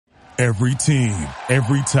Every team,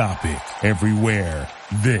 every topic, everywhere.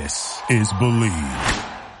 This is Believe.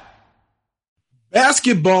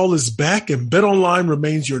 Basketball is back, and BetOnline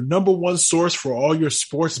remains your number one source for all your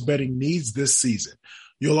sports betting needs this season.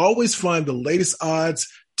 You'll always find the latest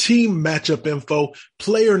odds, team matchup info,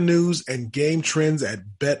 player news, and game trends at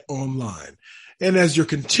BetOnline. And as your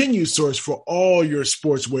continued source for all your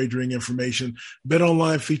sports wagering information,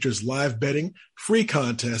 BetOnline features live betting, free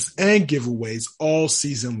contests, and giveaways all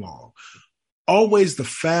season long. Always the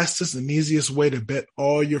fastest and easiest way to bet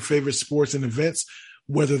all your favorite sports and events,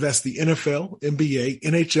 whether that's the NFL, NBA,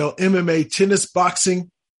 NHL, MMA, tennis, boxing,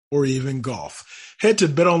 or even golf. Head to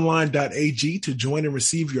betonline.ag to join and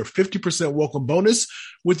receive your 50% welcome bonus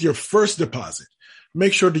with your first deposit.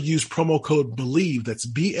 Make sure to use promo code BELIEVE, that's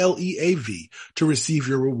BLEAV, to receive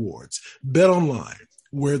your rewards. BetOnline,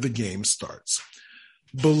 where the game starts.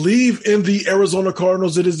 Believe in the Arizona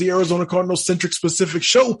Cardinals. It is the Arizona Cardinals centric specific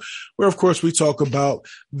show where, of course, we talk about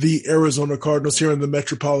the Arizona Cardinals here in the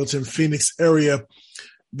metropolitan Phoenix area.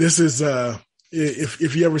 This is,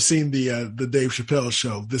 if you ever seen the Dave Chappelle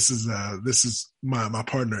show, this is my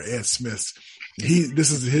partner, Ed Smith.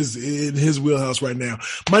 This is in his wheelhouse right now.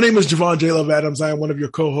 My name is Javon J. Love Adams. I am one of your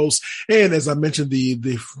co-hosts. And as I mentioned, the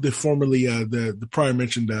formerly, the prior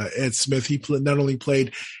mentioned, Ed Smith, he not only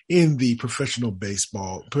played in the professional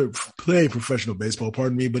baseball,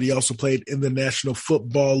 pardon me, but he also played in the National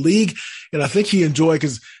Football League. And I think he enjoyed,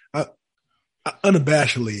 because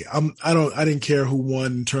unabashedly, I didn't care who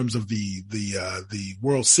won in terms of the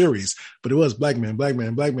World Series, but it was black man.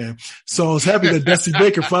 So I was happy that Dusty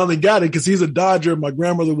Baker finally got it, because he's a Dodger. My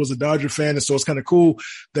grandmother was a Dodger fan, and so it's kind of cool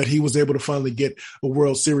that he was able to finally get a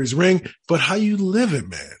World Series ring. But how you living,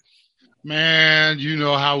 man? Man, you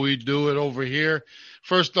know how we do it over here.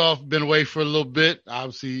 First off, been away for a little bit.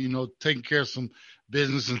 Obviously, taking care of some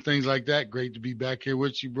business and things like that. Great to be back here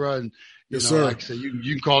with you, bro. And yes, sir. Like I said,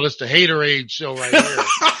 you can call this the Haterade show right here.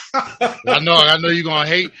 I know you're gonna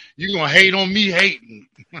hate. You're gonna hate on me hating.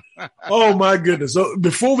 Oh my goodness! So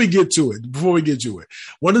before we get to it,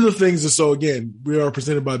 one of the things is, so again, we are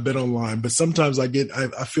presented by BetOnline, but sometimes I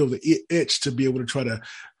feel the itch to be able to try to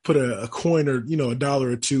put a coin or a dollar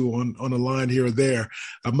or two on a line here or there.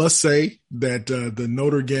 I must say that the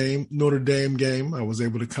Notre Dame game, I was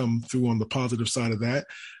able to come through on the positive side of that.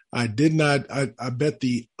 I did not. I bet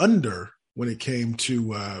the under when it came to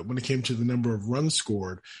the number of runs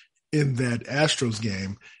scored in that Astros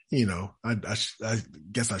game. I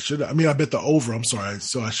guess I should. I bet the over. I'm sorry.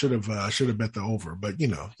 So I should have bet the over. But you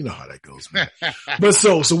know how that goes, man. But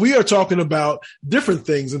so we are talking about different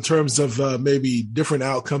things in terms of maybe different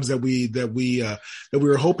outcomes that we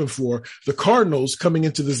were hoping for. The Cardinals coming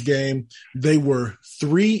into this game, they were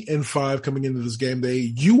 3-5 coming into this game.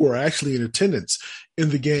 You were actually in attendance in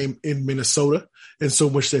the game in Minnesota, and so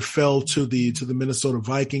much they fell to the Minnesota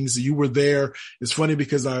Vikings. You were there. It's funny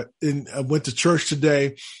because I went to church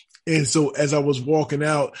today. And so as I was walking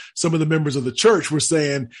out, some of the members of the church we're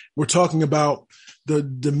talking about the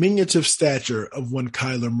diminutive stature of one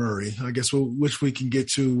Kyler Murray, I guess, which we can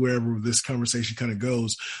get to wherever this conversation kind of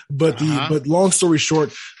goes. But but long story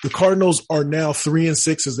short, the Cardinals are now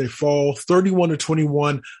 3-6 as they fall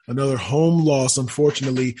 31-21, another home loss,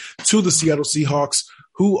 unfortunately, to the Seattle Seahawks,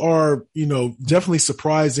 who are, definitely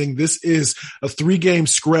surprising. This is a three-game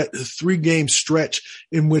stretch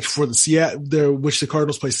in which the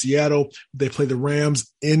Cardinals play Seattle, they play the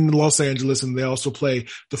Rams in Los Angeles, and they also play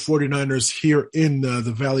the 49ers here in the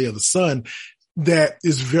Valley of the Sun. That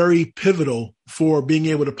is very pivotal for being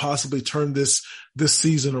able to possibly turn this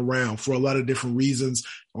season around for a lot of different reasons.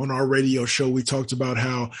 On our radio show, we talked about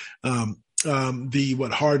how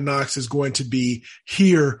Hard Knocks is going to be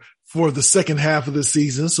here for the second half of the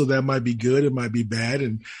season, so that might be good. It might be bad.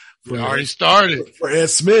 And we already started. For Ed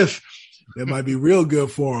Smith, that might be real good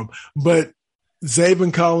for him. But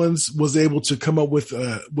Zaven Collins was able to come up with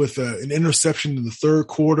an interception in the third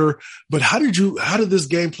quarter. But how did this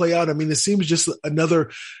game play out? It seems just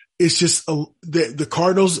the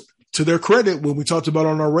Cardinals, to their credit, when we talked about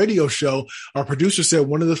on our radio show, our producer said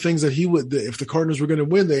one of the things that if the Cardinals were going to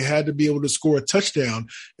win, they had to be able to score a touchdown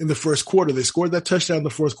in the first quarter. They scored that touchdown in the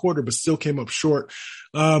fourth quarter, but still came up short.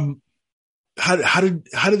 How did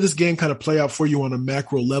this game kind of play out for you on a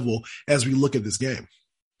macro level as we look at this game?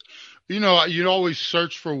 You'd always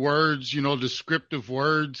search for words, descriptive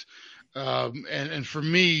words. And for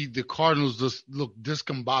me, the Cardinals just look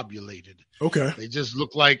discombobulated. Okay. They just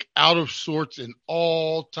look like out of sorts in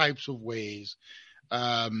all types of ways.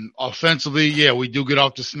 Offensively, yeah, we do get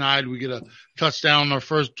off the snide. We get a touchdown on our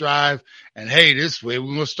first drive, and hey, this way we're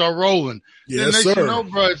going to start rolling. Yes, then sir.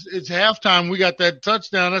 Bro, it's halftime. We got that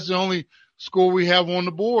touchdown. That's the only score we have on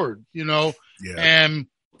the board, Yeah. and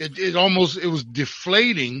it was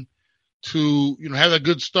deflating to, have a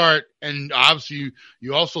good start. And obviously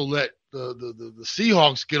you also let the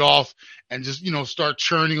Seahawks get off and just, start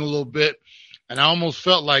churning a little bit. And I almost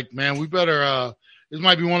felt like, man, we better, this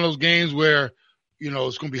might be one of those games where,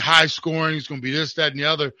 it's going to be high scoring. It's going to be this, that, and the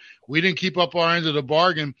other. We didn't keep up our end of the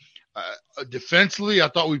bargain. Defensively, I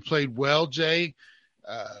thought we played well, Jay.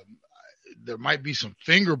 There might be some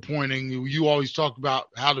finger pointing. You always talk about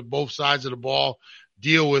how both sides of the ball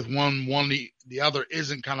deal with one, the other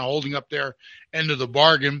isn't kind of holding up their end of the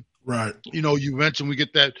bargain. Right. You mentioned we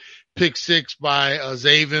get that pick six by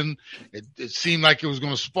Zaven. It seemed like it was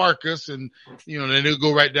going to spark us, and, then they'll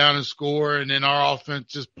go right down and score, and then our offense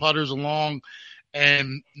just putters along,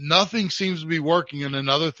 and nothing seems to be working. And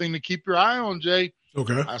another thing to keep your eye on, Jay.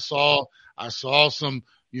 Okay. I saw some,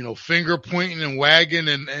 finger pointing and wagging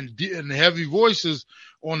and heavy voices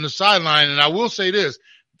on the sideline. And I will say this,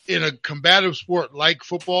 in a combative sport like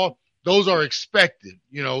football, those are expected,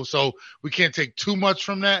 so we can't take too much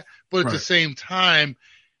from that. But at the same time,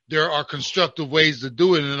 there are constructive ways to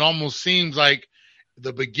do it. And it almost seems like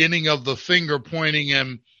the beginning of the finger pointing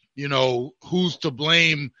and, who's to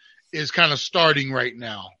blame is kind of starting right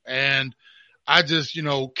now. And I just,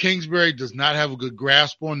 Kingsbury does not have a good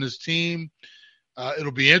grasp on this team.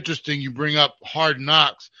 It'll be interesting. You bring up Hard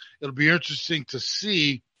Knocks. It'll be interesting to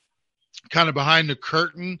see kind of behind the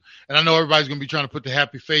curtain. And I know everybody's going to be trying to put the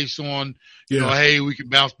happy face on, hey, we can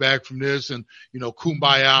bounce back from this and,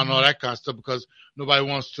 kumbaya and all that kind of stuff, because nobody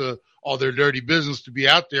wants all their dirty business to be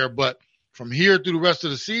out there. But from here through the rest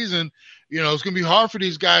of the season, it's going to be hard for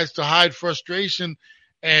these guys to hide frustration.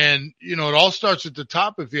 And, it all starts at the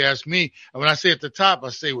top, if you ask me. And when I say at the top, I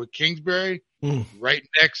say with Kingsbury. Right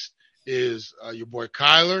next is your boy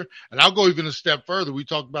Kyler. And I'll go even a step further. We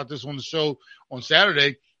talked about this on the show on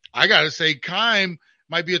Saturday. I got to say Keim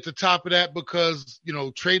might be at the top of that because,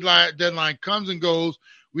 trade deadline comes and goes.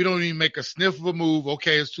 We don't even make a sniff of a move.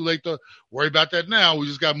 Okay, it's too late to worry about that now. We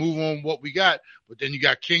just got to move on what we got. But then you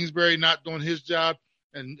got Kingsbury not doing his job,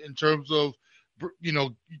 and in terms of,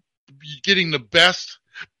 getting the best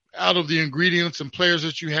out of the ingredients and players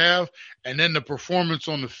that you have, and then the performance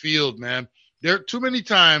on the field, man. There are too many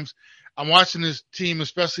times I'm watching this team,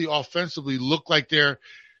 especially offensively, look like they're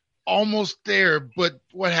almost there, but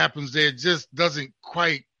what happens there just doesn't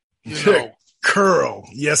quite, curl.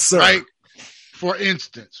 Yes, sir. Right. For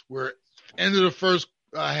instance, we're end of the first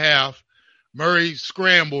half, Murray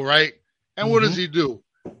scramble, right? And what does he do?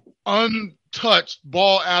 Untouched,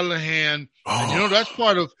 ball out of the hand. And that's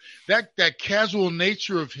part of that casual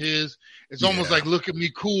nature of his. It's almost like, look at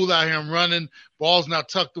me cool out here, I'm running, ball's not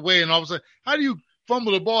tucked away, and all of a sudden, how do you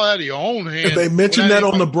fumble the ball out of your own hand? And they mentioned that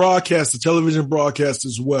on the broadcast, the television broadcast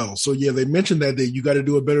as well. So yeah, they mentioned that you got to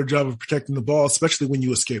do a better job of protecting the ball, especially when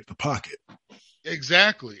you escape the pocket.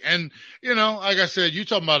 Exactly. And, like I said, you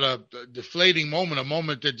talking about a deflating moment, a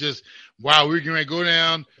moment that just, wow, we're going to go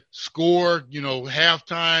down, score,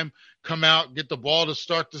 halftime, come out, get the ball to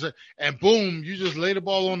start this, and boom, you just lay the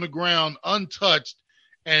ball on the ground untouched.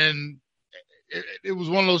 And it was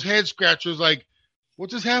one of those head scratchers, like, what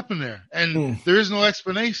just happened there? And there is no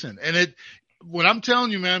explanation. And when I'm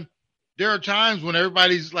telling you, man, there are times when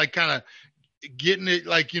everybody's like kind of getting it,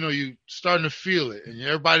 like, you starting to feel it, and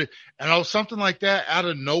everybody, and something like that out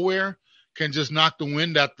of nowhere can just knock the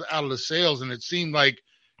wind out of the sails. And it seemed like,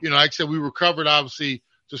 like I said, we recovered obviously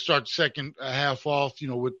to start the second half off,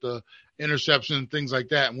 with the interception and things like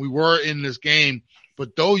that. And we were in this game,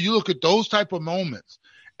 but though you look at those type of moments,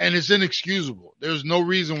 and it's inexcusable. There's no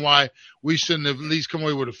reason why we shouldn't have at least come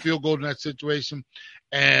away with a field goal in that situation.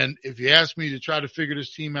 And if you ask me to try to figure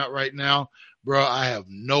this team out right now, bro, I have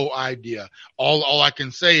no idea. All I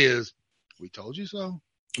can say is, we told you so.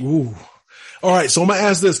 Ooh. All right. So I'm going to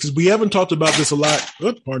ask this because we haven't talked about this a lot.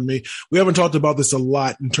 Pardon me. We haven't talked about this a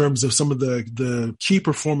lot in terms of some of the key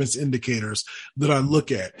performance indicators that I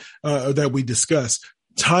look at, that we discuss.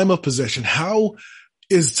 Time of possession. How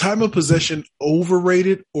is time of possession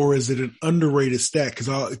overrated, or is it an underrated stat?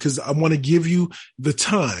 Because I want to give you the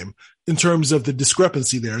time in terms of the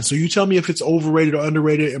discrepancy there. And so you tell me if it's overrated or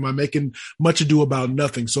underrated. Am I making much ado about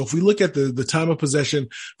nothing? So if we look at the time of possession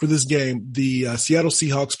for this game, the Seattle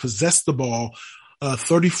Seahawks possessed the ball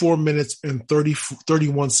 34 minutes and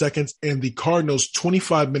 31 seconds, and the Cardinals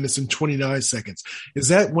 25 minutes and 29 seconds. Is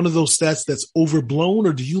that one of those stats that's overblown,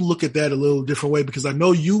 or do you look at that a little different way? Because I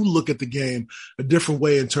know you look at the game a different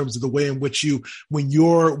way in terms of the way in which when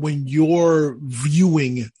you're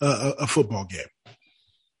viewing a football game.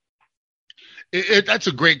 That's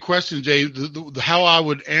a great question, Jay. How I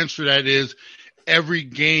would answer that is every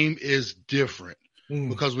game is different.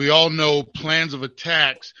 because we all know plans of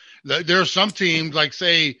attacks. There are some teams, like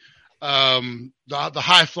say the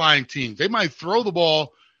high-flying teams. They might throw the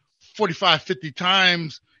ball 45, 50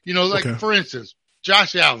 times. For instance,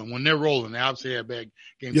 Josh Allen, when they're rolling, they obviously have bad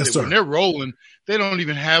games. Yes, sir. When they're rolling, they don't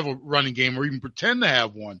even have a running game or even pretend to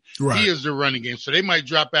have one. Right. He is their running game. So they might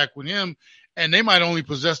drop back with him, and they might only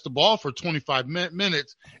possess the ball for 25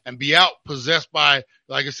 minutes and be out possessed by,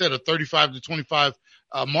 like I said, a 35 to 25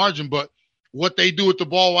 margin. But what they do with the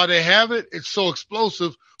ball while they have it, it's so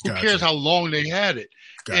explosive. Who cares how long they had it?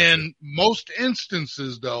 In most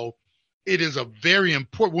instances, though, it is a very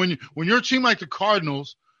important when you're a team like the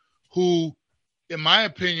Cardinals, who, in my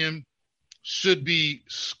opinion, should be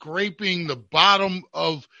scraping the bottom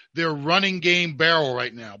of their running game barrel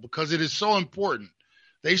right now because it is so important.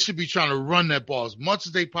 They should be trying to run that ball as much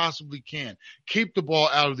as they possibly can. Keep the ball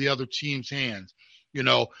out of the other team's hands.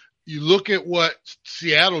 You look at what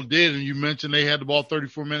Seattle did, and you mentioned they had the ball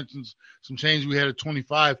 34 minutes and some change. We had at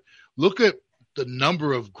 25. Look at the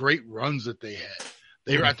number of great runs that they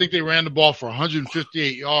had. I think they ran the ball for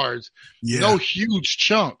 158 yards. Yeah. No huge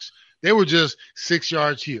chunks. They were just 6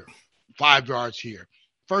 yards here, 5 yards here.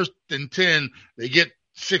 First and 10, they get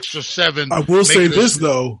 6 or 7. I will say this,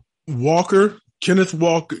 though. Kenneth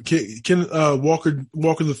Walker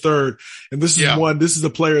the third, and this is this is a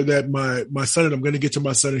player that my son, and I'm going to get to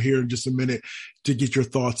my son here in just a minute to get your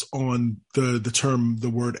thoughts on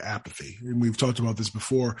the word apathy. And we've talked about this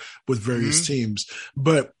before with various teams,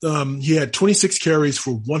 but he had 26 carries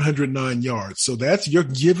for 109 yards. So you're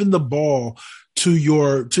giving the ball to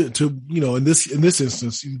in this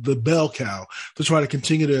instance, the bell cow, to try to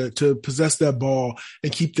continue to possess that ball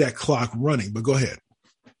and keep that clock running. But go ahead.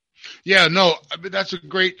 Yeah, no, that's a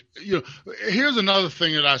great, here's another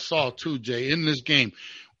thing that I saw too, Jay, in this game.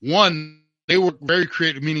 One, they were very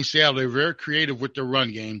creative, meaning Seattle, they were very creative with their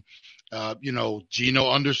run game.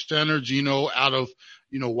 Geno under center, Geno out of,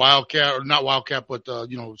 wildcat, or not wildcat, but,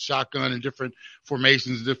 shotgun and different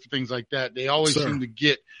formations, different things like that. They always seem to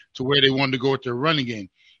get to where they wanted to go with their running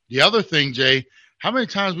game. The other thing, Jay, how many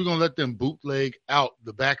times are we going to let them bootleg out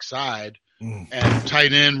the backside and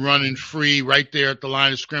tight end running free right there at the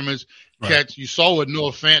line of scrimmage catch? Right. You saw what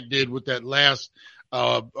Noah Fant did with that last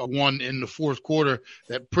one in the fourth quarter,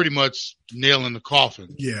 that pretty much nail in the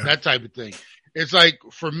coffin. Yeah. That type of thing. It's like,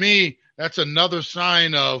 for me, that's another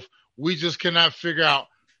sign of we just cannot figure out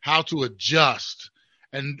how to adjust.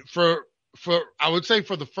 And for I would say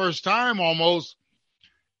for the first time almost,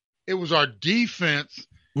 it was our defense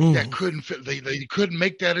that couldn't fit. They couldn't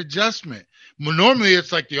make that adjustment. Normally,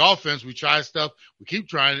 it's like the offense. We try stuff. We keep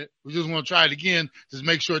trying it. We just want to try it again. Just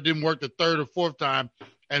make sure it didn't work the third or fourth time.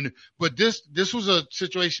 But this was a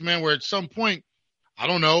situation, man, where at some point, I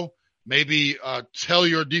don't know, maybe tell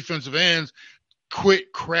your defensive ends,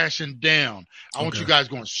 quit crashing down. I want you guys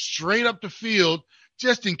going straight up the field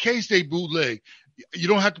just in case they bootleg. You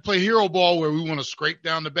don't have to play hero ball where we want to scrape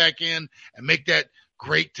down the back end and make that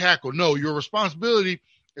great tackle. No, your responsibility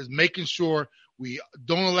is making sure we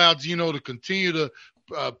don't allow Geno to continue to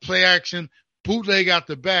play action, bootleg out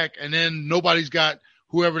the back, and then nobody's got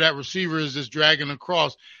whoever that receiver is just dragging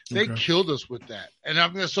across. They killed us with that.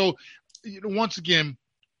 And so, once again,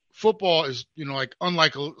 football is, like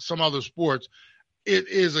unlike some other sports, it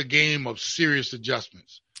is a game of serious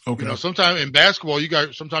adjustments. Okay. Sometimes in basketball,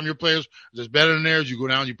 sometimes your players are just better than theirs. You go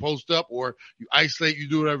down, you post up, or you isolate, you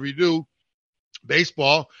do whatever you do.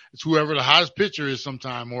 Baseball, it's whoever the hottest pitcher is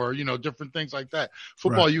sometime, or, different things like that.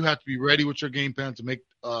 Football, you have to be ready with your game plan to make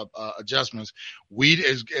adjustments.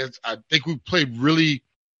 I think we played really,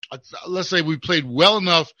 let's say we played well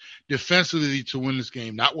enough defensively to win this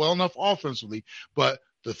game. Not well enough offensively, but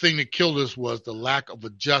the thing that killed us was the lack of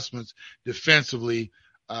adjustments defensively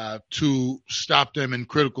to stop them in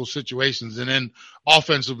critical situations. And then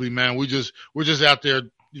offensively, man, we're just out there,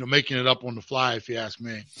 making it up on the fly, if you ask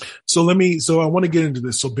me. So I want to get into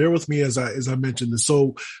this. So bear with me as I mentioned this.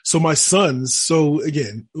 So my sons,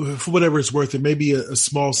 again, for whatever it's worth, it may be a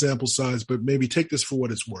small sample size, but maybe take this for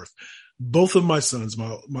what it's worth. Both of my sons,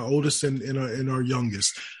 my oldest and our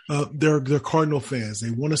youngest, they're Cardinal fans.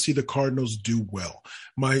 They want to see the Cardinals do well.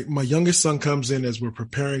 My youngest son comes in as we're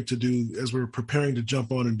preparing to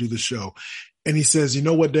jump on and do the show. And he says, "You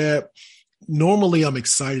know what, Dad? Normally I'm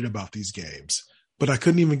excited about these games, but I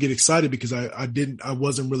couldn't even get excited because I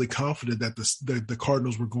wasn't really confident that the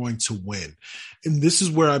Cardinals were going to win." And this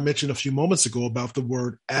is where I mentioned a few moments ago about the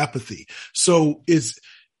word apathy. So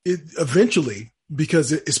eventually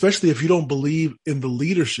because especially if you don't believe in the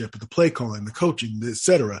leadership, the play calling, the coaching, et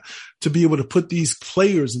cetera, to be able to put these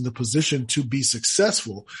players in the position to be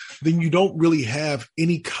successful, then you don't really have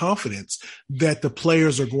any confidence that the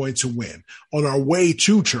players are going to win. On our way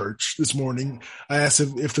to church this morning, I asked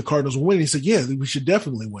him if the Cardinals will win. He said, yeah, we should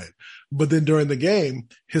definitely win. But then during the game,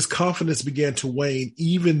 his confidence began to wane,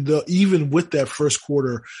 even with that first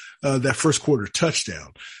quarter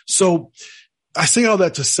touchdown. So I say all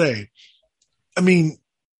that to say, I mean,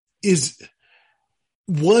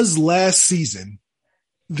 was last season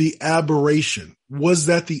the aberration? Was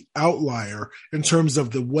that the outlier in terms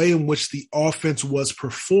of the way in which the offense was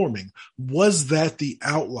performing? Was that the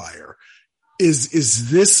outlier? Is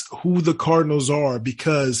this who the Cardinals are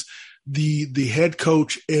because the head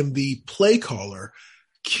coach and the play caller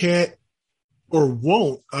can't or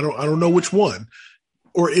won't, I don't know which one,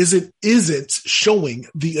 or isn't showing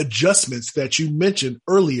the adjustments that you mentioned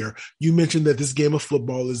earlier? You mentioned that this game of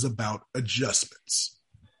football is about adjustments.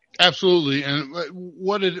 Absolutely. And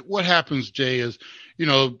what happens, Jay, is,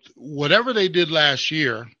 whatever they did last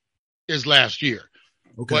year is last year.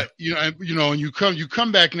 Okay. But, and you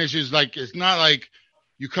come back and it's not like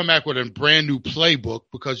you come back with a brand new playbook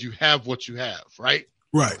because you have what you have, right?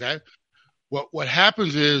 Right. Okay. What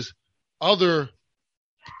happens is other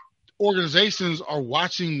organizations are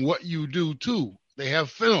watching what you do too. They have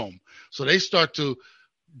film, so they start to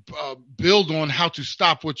build on how to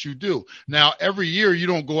stop what you do. Now, every year you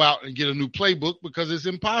don't go out and get a new playbook because it's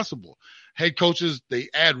impossible. Head coaches, they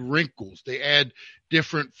add wrinkles, they add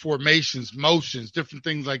different formations, motions, different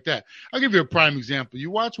things like that. I'll give you a prime example. You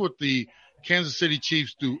watch what the Kansas City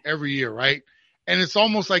Chiefs do every year, right? And it's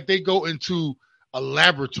almost like they go into a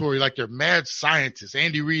laboratory like they're mad scientists.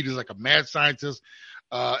 Andy Reid is like a mad scientist.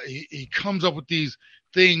 He comes up with these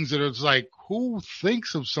things that are just like, who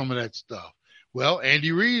thinks of some of that stuff? Well,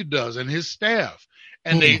 Andy Reid does and his staff.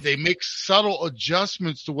 And they make subtle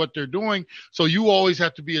adjustments to what they're doing. So you always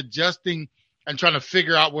have to be adjusting and trying to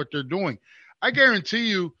figure out what they're doing. I guarantee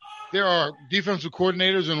you there are defensive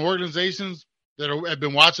coordinators and organizations that have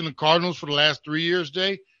been watching the Cardinals for the last 3 years,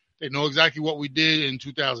 Jay. They know exactly what we did in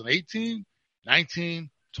 2018, 19,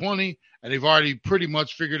 20. And they've already pretty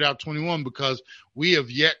much figured out 21 because we have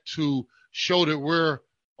yet to show that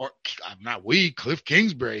Cliff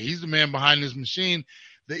Kingsbury, he's the man behind this machine,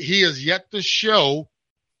 that he has yet to show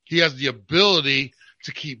he has the ability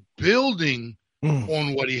to keep building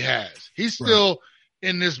on what he has. He's still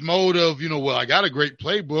in this mode of, I got a great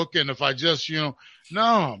playbook. And if I just,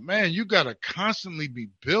 no, man, you got to constantly be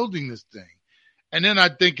building this thing. And then I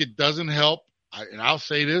think it doesn't help. And I'll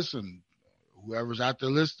say this, and whoever's out there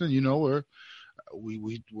listening,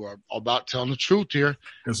 we're about telling the truth here.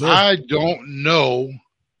 Yes, I don't know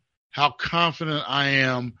how confident I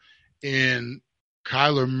am in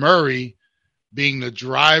Kyler Murray being the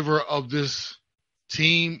driver of this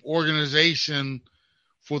team organization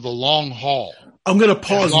for the long haul. I'm going to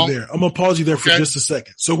pause you there. I'm going to pause you there for just a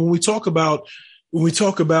second. So when we talk about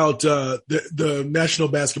the National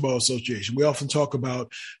Basketball Association, we often talk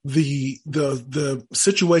about the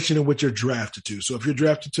situation in which you're drafted to. So if you're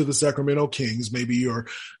drafted to the Sacramento Kings, maybe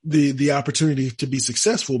the opportunity to be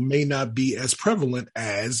successful may not be as prevalent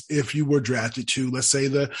as if you were drafted to, let's say,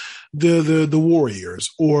 the Warriors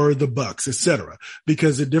or the Bucks, etc.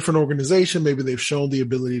 Because a different organization, maybe they've shown the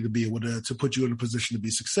ability to be able to put you in a position to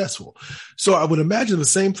be successful. So I would imagine the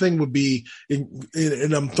same thing would be,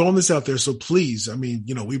 and I'm throwing this out there, so please, I mean,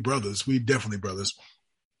 we brothers, we definitely brothers,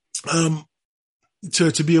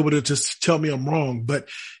 to be able to just tell me I'm wrong, but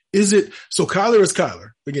is it, so Kyler is Kyler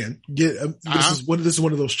again, this is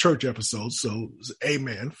one of those church episodes. So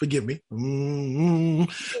amen. Forgive me.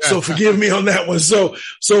 So forgive me on that one.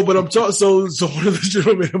 But I'm talking, so one of the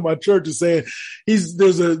gentlemen in my church is saying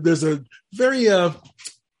there's a very,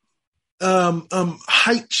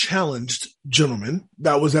 height challenged gentleman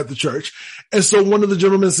that was at the church. And so one of the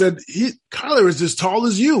gentlemen said, Kyler is as tall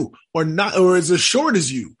as you or not, or is as short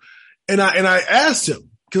as you. And I asked him,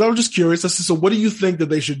 because I was just curious. I said, so what do you think that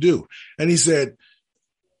they should do? And he said,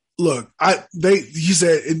 look, he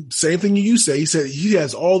said, same thing you say. He said he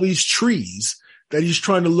has all these trees that he's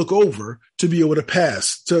trying to look over to be able to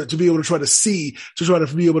pass, to be able to try to see, to try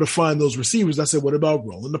to be able to find those receivers. I said, what about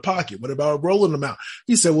rolling the pocket? What about rolling them out?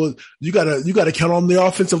 He said, well, you gotta count on the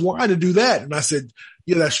offensive line to do that. And I said,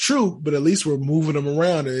 yeah, that's true, but at least we're moving them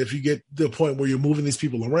around. And if you get to the point where you're moving these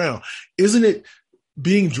people around, isn't it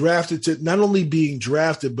being drafted to not only being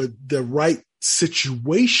drafted, but the right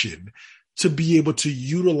situation to be able to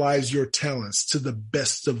utilize your talents to the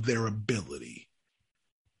best of their ability?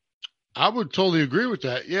 I would totally agree with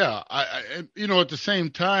that. Yeah. I at the same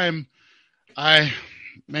time,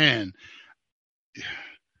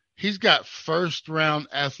 he's got first-round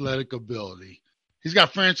athletic ability. He's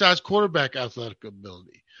got franchise quarterback athletic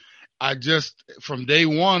ability. From day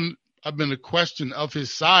one, I've been a question of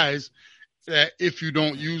his size, that if you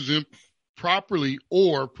don't use him properly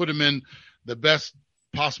or put him in the best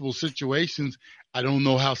possible situations, I don't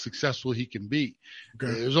know how successful he can be.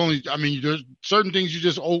 Okay. There's certain things you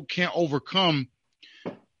just can't overcome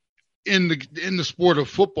in the sport of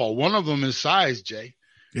football. One of them is size, Jay.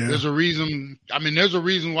 Yeah. There's a reason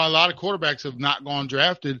why a lot of quarterbacks have not gone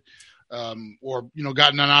drafted or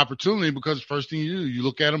gotten an opportunity, because first thing you do, you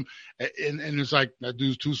look at him and it's like, that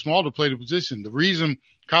dude's too small to play the position. The reason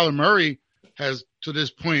Kyler Murray has to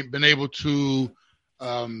this point been able to,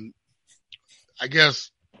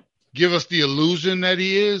 give us the illusion that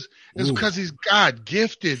he is because he's God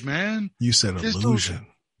gifted, man. You said illusion.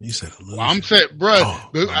 Well, I'm saying, bro.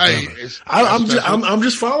 I'm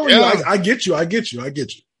just following you. I get you.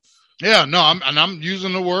 Yeah, no, I'm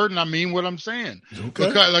using the word and I mean what I'm saying. Okay.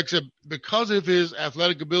 Because, like I said, because of his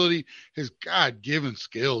athletic ability, his God-given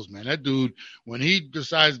skills, man. That dude, when he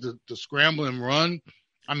decides to scramble and run,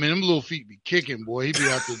 them little feet be kicking, boy. He be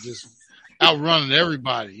out there just outrunning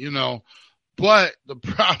everybody, But the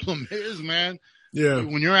problem is, man,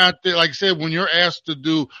 when you're out there, like I said, when you're asked to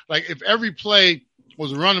do, like if every play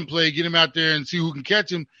was a running play, get him out there and see who can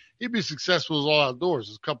catch him, he'd be successful as all outdoors.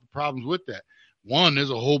 There's a couple problems with that. One, there's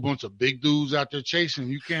a whole bunch of big dudes out there chasing.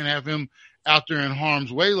 You can't have him out there in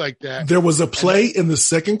harm's way like that. There was a play in the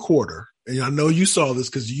second quarter, and I know you saw this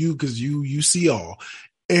because you see all.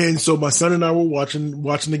 And so my son and I were watching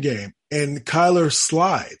the game, and Kyler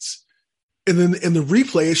slides. And then in the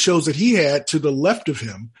replay, it shows that he had to the left of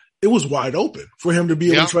him, it was wide open for him to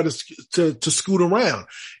be able to try to scoot around.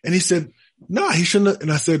 And he said, nah, he shouldn't have.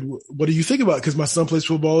 And I said, what do you think about it? Because my son plays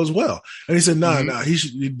football as well. And he said, nah,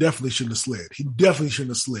 he definitely shouldn't have slid. He definitely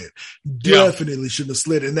shouldn't have slid. Definitely shouldn't have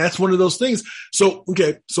slid. And that's one of those things. So,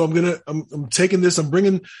 okay. So I'm taking this, I'm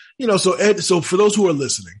bringing, so Ed, so for those who are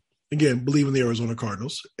listening, again, believe in the Arizona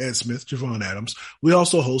Cardinals, Ed Smith, Javon Adams. We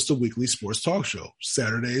also host a weekly sports talk show,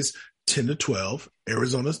 Saturdays, 10 to 12,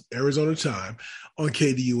 Arizona time on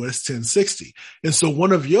KDUS 1060. And so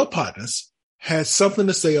one of your partners had something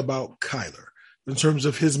to say about Kyler in terms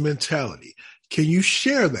of his mentality. Can you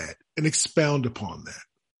share that and expound upon that?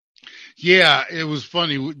 Yeah, it was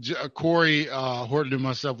funny. Corey Horton and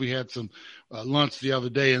myself, we had some lunch the other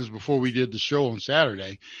day, and it was before we did the show on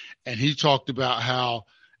Saturday, and he talked about how,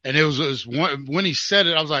 and it was when he said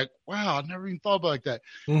it, I was like, wow, I never even thought about it like that.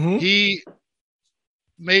 Mm-hmm. He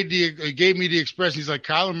gave me the expression. He's like,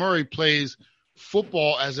 Kyler Murray plays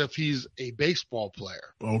football as if he's a baseball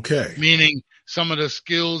player. Okay. Meaning some of the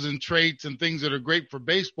skills and traits and things that are great for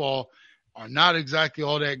baseball are not exactly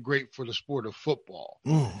all that great for the sport of football.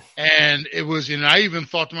 And it was, I even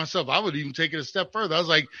thought to myself, I would even take it a step further. I was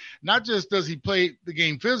like, not just does he play the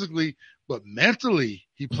game physically, but mentally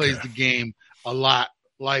he plays the game a lot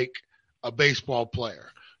like a baseball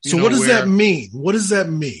player. So what does that mean? What does that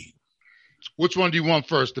mean? Which one do you want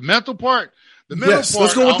first? The mental part? Yes,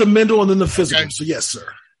 let's go with the mental and then the physical. Okay. So yes, sir.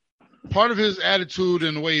 Part of his attitude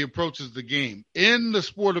and the way he approaches the game in the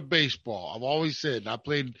sport of baseball, I've always said, I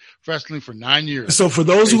played professionally for 9 years. So for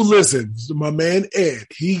those who listen, my man Ed,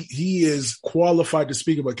 he is qualified to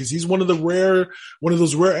speak about, because he's one of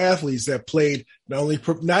those rare athletes that played not only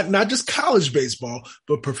not just college baseball,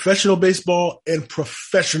 but professional baseball and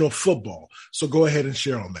professional football. So go ahead and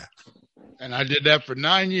share on that. And I did that for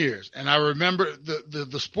 9 years. And I remember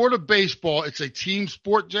the sport of baseball, it's a team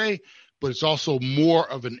sport, Jay, but it's also more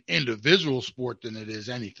of an individual sport than it is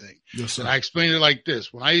anything. Yes, sir. And I explained it like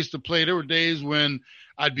this. When I used to play, there were days when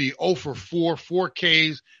I'd be 0 for 4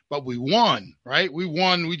 Ks, but we won, right? We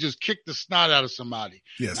won. We just kicked the snot out of somebody.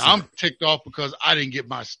 Yes, now, I'm ticked off because I didn't get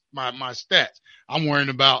my stats. I'm worrying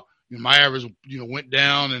about, my average, went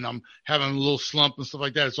down and I'm having a little slump and stuff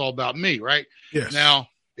like that. It's all about me, right? Yes. Now,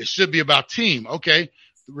 it should be about team. Okay.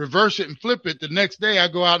 Reverse it and flip it. The next day I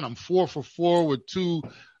go out and I'm 4 for 4 with 2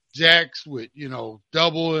 jacks with,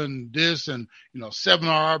 double and this and, 7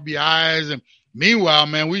 RBIs. And meanwhile,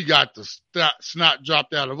 man, we got the snot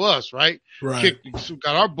dropped out of us, right? Right.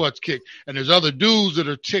 Got our butts kicked. And there's other dudes that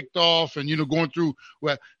are ticked off and, going through,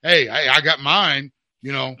 well, hey, I got mine,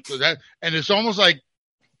 so that, and it's almost like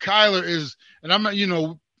Kyler is, and I'm not,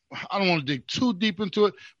 I don't want to dig too deep into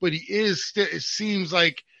it, but he is, it seems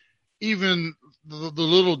like even the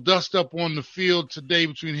little dust up on the field today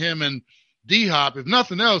between him and D-Hop, if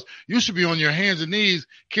nothing else, you should be on your hands and knees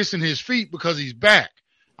kissing his feet because he's back.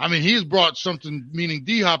 I mean, he's brought something, meaning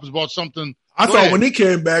D-Hop has brought something I thought when he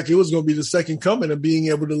came back, it was going to be the second coming of being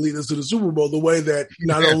able to lead us to the Super Bowl. The way that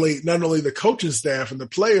not only the coaching staff and the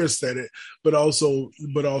players said it, but also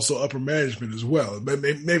upper management as well.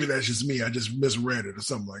 Maybe that's just me. I just misread it or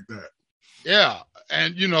something like that. Yeah,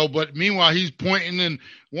 and but meanwhile he's pointing and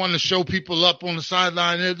wanting to show people up on the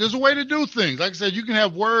sideline. There's a way to do things. Like I said, you can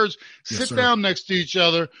have words, sit down next to each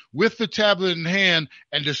other with the tablet in hand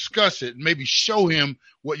and discuss it, and maybe show him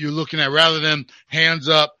what you're looking at rather than hands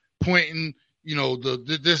up, pointing.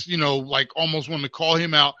 Like almost wanting to call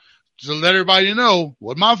him out to let everybody know,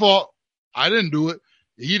 wasn't my fault. I didn't do it.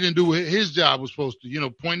 He didn't do what his job was supposed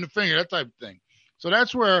to, pointing the finger, that type of thing. So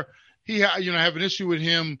that's where he, have an issue with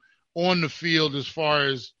him on the field as far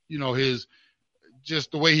as, his,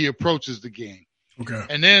 just the way he approaches the game. Okay.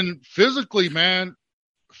 And then physically,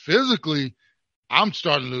 I'm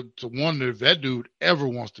starting to wonder if that dude ever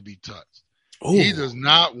wants to be touched. Ooh. He does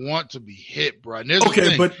not want to be hit, bro.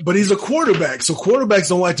 Okay, but he's a quarterback, so quarterbacks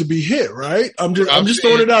don't like to be hit, right? I'm just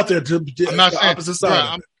throwing it out there to I'm not the opposite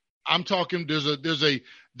side. I'm talking. Here's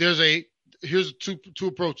two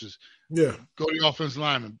approaches. Yeah, go to the offensive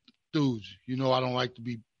lineman, dudes. I don't like to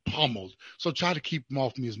be pummeled, so try to keep them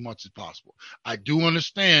off me as much as possible. I do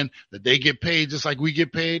understand that they get paid just like we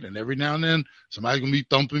get paid, and every now and then somebody's gonna be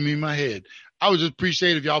thumping me in my head. I would just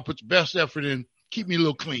appreciate if y'all put your best effort in, keep me a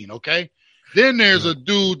little clean, okay? Then there's a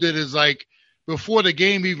dude that is like, before the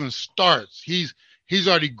game even starts, he's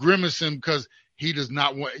already grimacing because he does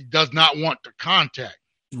not want the contact.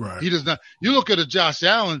 Right. He does not. You look at a Josh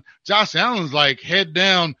Allen. Josh Allen's like, head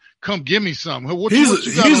down, come give me some.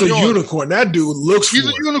 He's a unicorn. That dude looks. He's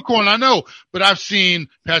a unicorn, I know. But I've seen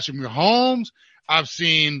Patrick Mahomes. I've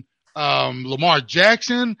seen Lamar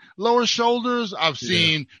Jackson lower shoulders. I've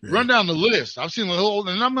seen run down the list. I've seen the whole,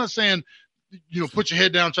 and I'm not saying. Put your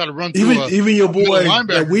head down, try to run through. Even your boy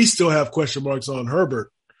that we still have question marks on,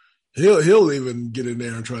 Herbert. He'll even get in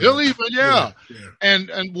there and try. Yeah.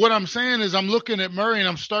 And what I'm saying is, I'm looking at Murray and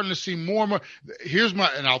I'm starting to see more and more.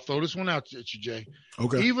 And I'll throw this one out at you, Jay.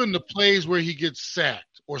 Okay. Even the plays where he gets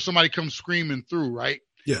sacked or somebody comes screaming through, right?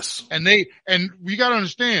 Yes. And we got to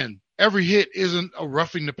understand, every hit isn't a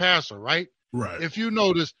roughing the passer, right? Right. If you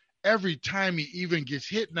notice, every time he even gets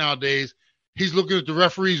hit nowadays, he's looking at the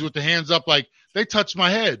referees with the hands up like, they touched my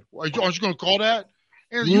head. Aren't you going to call that?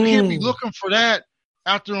 And you can't be looking for that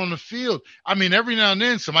out there on the field. I mean, every now and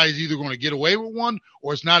then somebody's either going to get away with one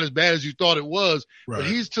or it's not as bad as you thought it was. Right. But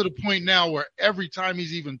he's to the point now where every time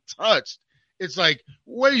he's even touched, it's like,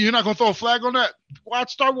 wait, you're not going to throw a flag on that?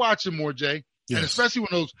 Start watching more, Jay. Yes. And especially when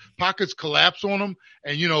those pockets collapse on him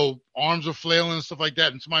and, arms are flailing and stuff like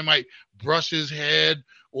that, and somebody might brush his head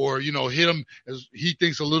or, hit him as he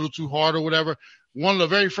thinks a little too hard or whatever. One of the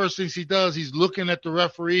very first things he does, he's looking at the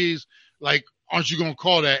referees like, aren't you going to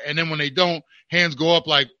call that? And then when they don't, hands go up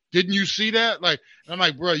like, didn't you see that? Like, I'm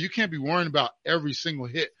like, bro, you can't be worrying about every single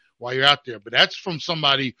hit while you're out there. But that's from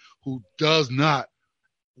somebody who does not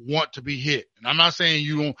want to be hit. And I'm not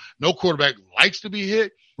saying no quarterback likes to be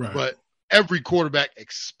hit, right. But every quarterback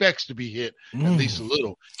expects to be hit at least a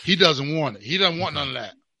little. He doesn't want it. He doesn't want none of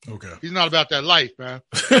that. Okay. He's not about that life, man.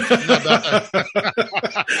 He's not about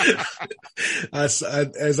that.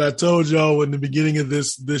 As I told y'all in the beginning of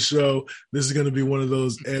this show, this is going to be one of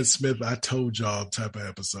those Ed Smith, I told y'all type of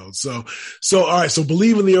episodes. So all right. So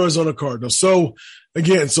believe in the Arizona Cardinals. So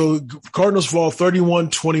again, Cardinals fall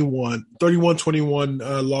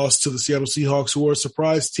 31-21 loss to the Seattle Seahawks, who are a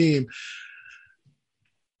surprise team.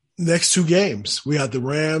 Next two games, we have the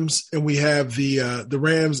Rams and we have the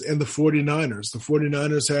Rams and the 49ers. The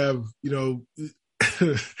 49ers have,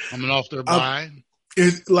 coming off their bye.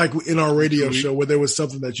 Like in our radio show where there was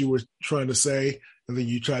something that you were trying to say and then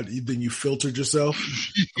you filtered yourself.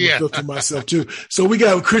 Yeah. I filtered myself too. So we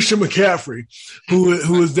got Christian McCaffrey, who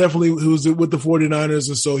was with the 49ers.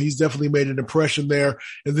 And so he's definitely made an impression there.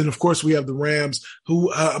 And then of course we have the Rams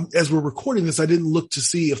who, as we're recording this, I didn't look to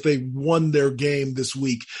see if they won their game this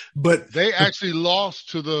week, but they actually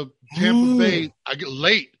lost to the Tampa Bay. I get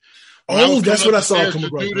late. That's what I saw come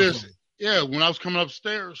across. Yeah. When I was coming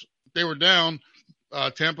upstairs, they were down.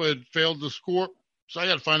 Tampa had failed to score. So I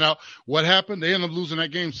got to find out what happened. They ended up losing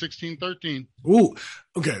that game 16-13. Ooh,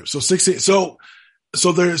 okay. So 16. So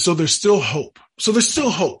there's still hope. So there's still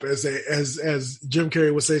hope, as Jim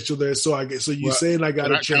Carrey would say. So you're saying I got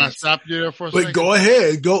a chance. Can I stop you there for a second? But go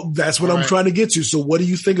ahead. Go. That's what I'm trying to get to. So what do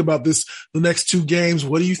you think about this? The next two games.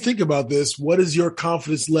 What do you think about this? What is your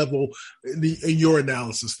confidence level in your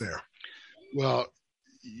analysis there? Well,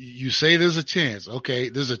 you say there's a chance. Okay,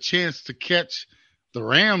 there's a chance to catch the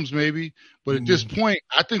Rams maybe, but at this point,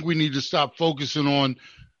 I think we need to stop focusing on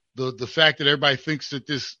the fact that everybody thinks that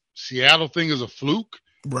this Seattle thing is a fluke.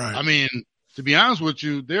 Right. I mean, to be honest with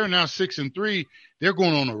you, they're now 6-3. They're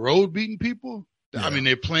going on the road beating people. Yeah. I mean,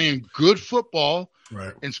 they're playing good football,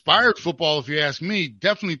 right? Inspired football, if you ask me.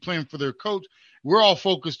 Definitely playing for their coach. We're all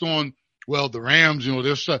focused on, well, the Rams.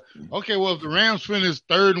 They're stuck. Okay, well, if the Rams finish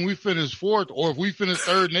third and we finish fourth, or if we finish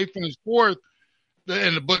third and they finish fourth,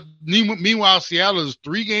 but meanwhile, Seattle is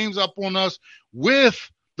 3 games up on us with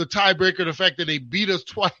the tiebreaker, the fact that they beat us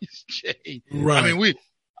twice. Jay. Right. I mean,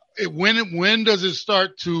 when does it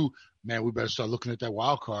start to? Man, we better start looking at that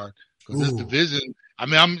wild card because this division. I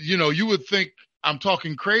mean, you would think I'm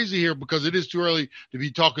talking crazy here because it is too early to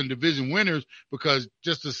be talking division winners because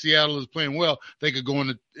just as Seattle is playing well, they could go in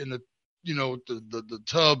the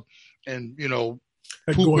tub and go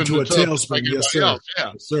into a tailspin. Like yes, sir. Yeah,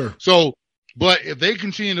 yes, sir. So, but if they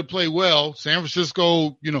continue to play well, San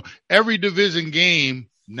Francisco, every division game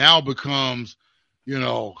now becomes,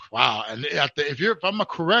 wow. And if I'm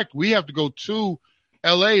correct, we have to go to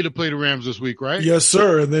LA to play the Rams this week, right? Yes,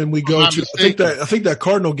 sir. And then we go to I think that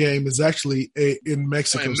Cardinal game is actually in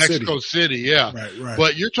Mexico City. Mexico City, yeah. Right.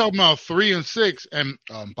 But you're talking about 3 and 6. And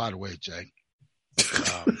by the way, Jay,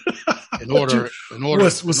 in order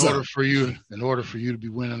for you to be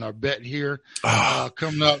winning our bet here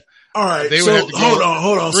coming up. All right. So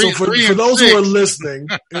hold on. So for those who are listening,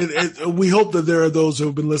 we hope that there are those who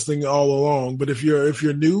have been listening all along. But if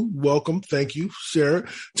you're new, welcome. Thank you. Share it.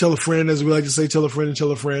 Tell a friend, as we like to say, tell a friend and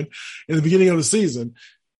tell a friend. In the beginning of the season,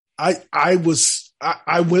 I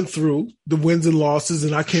went through the wins and losses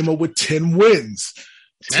and I came up with 10 wins.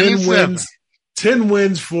 10 wins. 10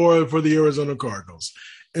 wins for the Arizona Cardinals.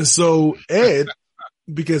 And so Ed,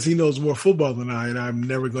 because he knows more football than I, and I'm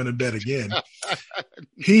never going to bet again.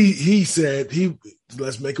 He said,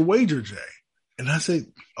 let's make a wager, Jay. And I said,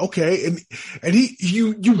 okay. And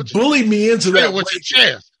you bullied me into that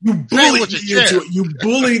wager. You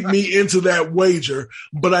bullied me into that wager,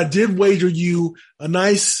 but I did wager you a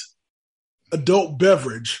nice adult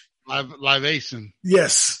beverage. Libation.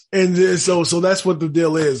 Yes. And so that's what the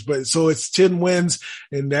deal is. But so it's 10 wins,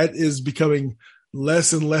 and that is becoming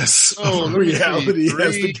less and less of reality.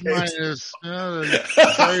 3 minus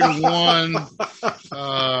 31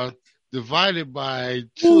 divided by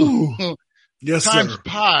 2 yes, times sir.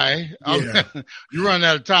 Pi. Yeah. You run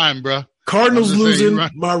out of time, bro. Cardinals losing,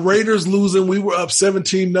 my Raiders losing. We were up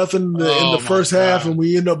 17-0 in the first half, and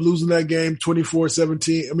we end up losing that game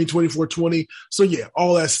 24-20. So yeah,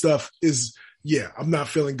 all that stuff is. Yeah, I'm not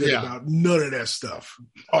feeling good about none of that stuff.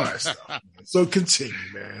 All that stuff. So continue,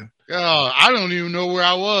 man. I don't even know where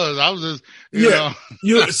I was. I was just, you know.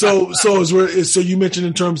 So you mentioned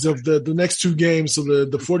in terms of the next 2 games. So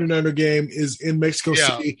the 49er game is in Mexico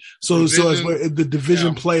City. So as the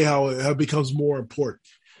division play, how it becomes more important.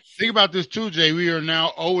 Think about this too, Jay. We are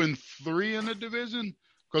now 0-3 in the division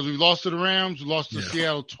because we lost to the Rams. We lost to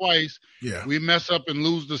Seattle twice. Yeah. We mess up and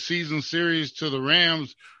lose the season series to the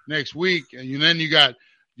Rams next week. And then you got,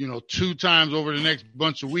 2 times over the next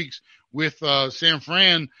bunch of weeks with San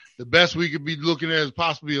Fran. The best we could be looking at is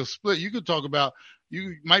possibly a split. You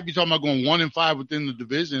might be talking about going 1-5 within the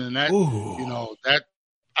division. And that, that,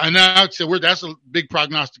 I know that's a big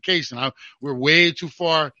prognostication. We're way too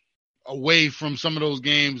far away from some of those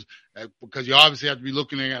games because you obviously have to be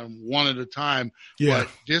looking at them one at a time. Yeah. But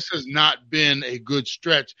this has not been a good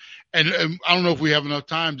stretch. And I don't know if we have enough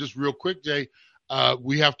time, just real quick, Jay.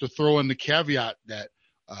 We have to throw in the caveat that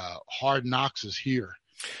Hard Knocks is here.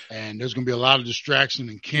 And there's going to be a lot of distraction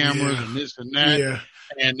and cameras and this and that. Yeah.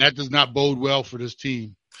 And that does not bode well for this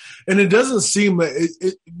team. And it doesn't seem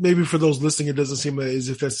maybe for those listening, it doesn't seem as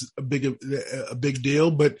if that's a big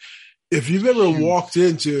deal. But if you've ever walked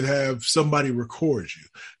in to have somebody record you,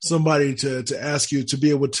 somebody to ask you to be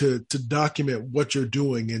able to document what you're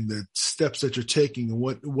doing and the steps that you're taking and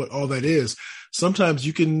what all that is, sometimes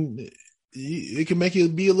it can make you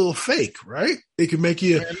be a little fake, right? It can make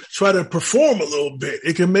you try to perform a little bit.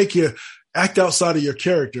 It can make you act outside of your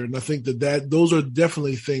character. And I think that those are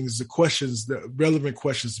definitely the relevant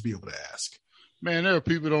questions to be able to ask. Man, there are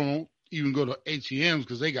people who don't even go to ATMs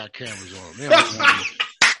because they got cameras on them.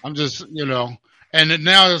 I'm just, and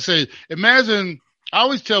now I'll say, imagine, I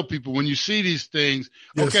always tell people when you see these things,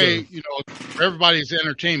 for everybody it's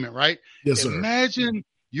entertainment, right? Yes, sir. Imagine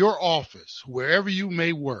your office, wherever you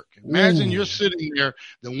may work. Imagine you're sitting there,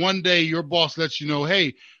 then one day your boss lets you know,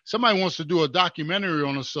 hey, somebody wants to do a documentary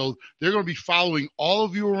on us, so they're going to be following all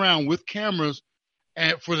of you around with cameras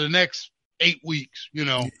and for the next 8 weeks,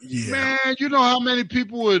 Man, you know how many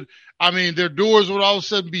people their doors would all of a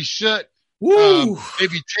sudden be shut.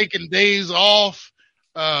 Maybe taking days off.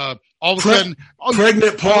 All of a sudden,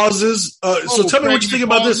 pregnant pauses. So tell me what you think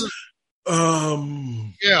about this.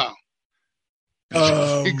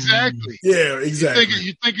 Exactly. Yeah, exactly.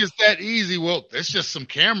 You think it's that easy? Well, it's just some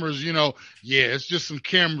cameras, Yeah, it's just some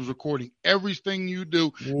cameras recording everything you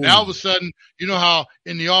do. Ooh. Now all of a sudden, you know how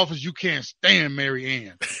in the office you can't stand Mary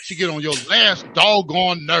Ann. She get on your last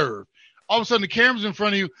doggone nerve. All of a sudden the camera's in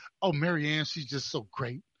front of you. Oh, Mary Ann, she's just so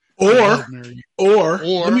great. Or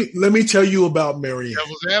let me tell you about Mary Ann.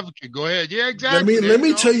 Devil's advocate. Go ahead. Yeah, exactly. Let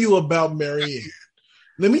me tell you about Mary Ann.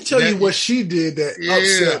 Let me tell you what she did that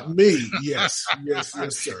upset me. Yes,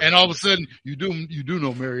 sir. And all of a sudden, you do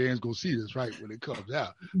know Mary Ann's gonna see this, right, when it comes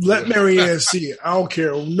out. Let Mary Ann see it. I don't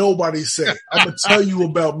care. Nobody say it. I'm gonna tell you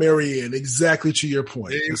about Mary Ann exactly to your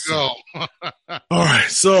point. There you go. All right.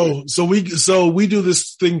 So we do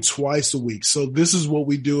this thing twice a week. So this is what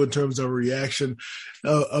we do in terms of reaction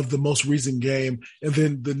of the most recent game. And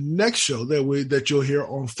then the next show that you'll hear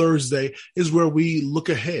on Thursday is where we look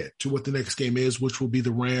ahead to what the next game is, which will be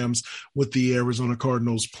the Rams with the Arizona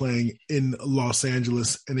Cardinals playing in Los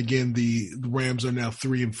Angeles. And again, the Rams are now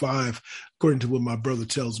 3-5, according to what my brother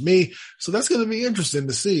tells me. So that's going to be interesting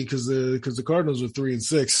to see because the Cardinals are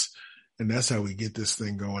 3-6, and that's how we get this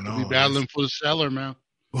thing going on. Be battling for the cellar, man.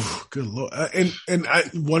 Oh, good Lord.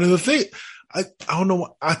 One of the things, I don't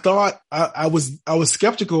know. I thought I was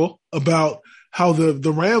skeptical about how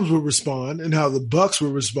the Rams would respond and how the Bucks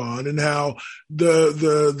would respond and how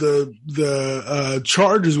the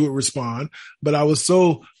Chargers would respond, but I was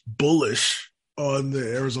so bullish on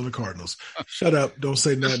the Arizona Cardinals. Shut up! Don't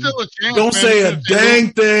say nothing. Don't say a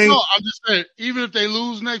dang thing. No, I'm just saying. Even if they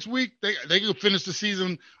lose next week, they could finish the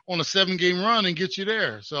season on a 7-game run and get you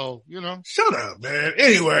there. So, Shut up, man.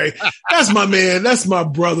 Anyway, that's my man. That's my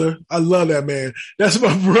brother. I love that man. That's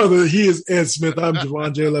my brother. He is Ed Smith. I'm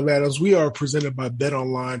Javon J. Love Adams. We are presented by Bet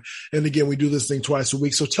Online. And again, we do this thing twice a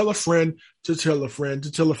week. So tell a friend to tell a friend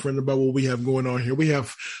to tell a friend about what we have going on here. We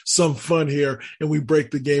have some fun here and we break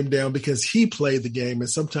the game down because he played the game. And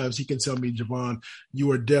sometimes he can tell me, Javon,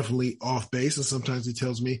 you are definitely off base. And sometimes he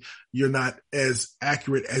tells me you're not as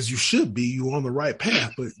accurate as you should be. You're on the right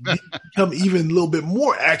path, but you become even a little bit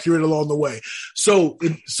more accurate along the way. So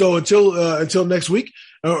until next week,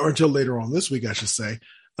 or until later on this week, I should say,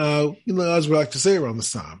 as we like to say around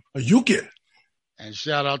this time, you can. And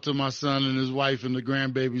shout out to my son and his wife and the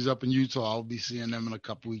grandbabies up in Utah. I'll be seeing them in a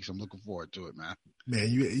couple weeks. I'm looking forward to it, man. Man,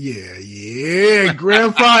 yeah.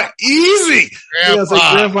 Grandpa easy.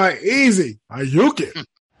 Grandpa easy. You can.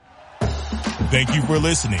 Thank you for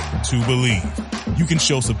listening to Believe. You can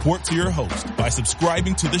show support to your host by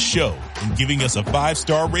subscribing to the show and giving us a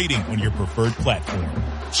 5-star rating on your preferred platform.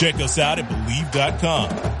 Check us out at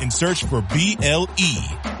Believe.com and search for BLEAV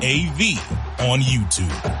on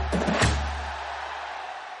YouTube.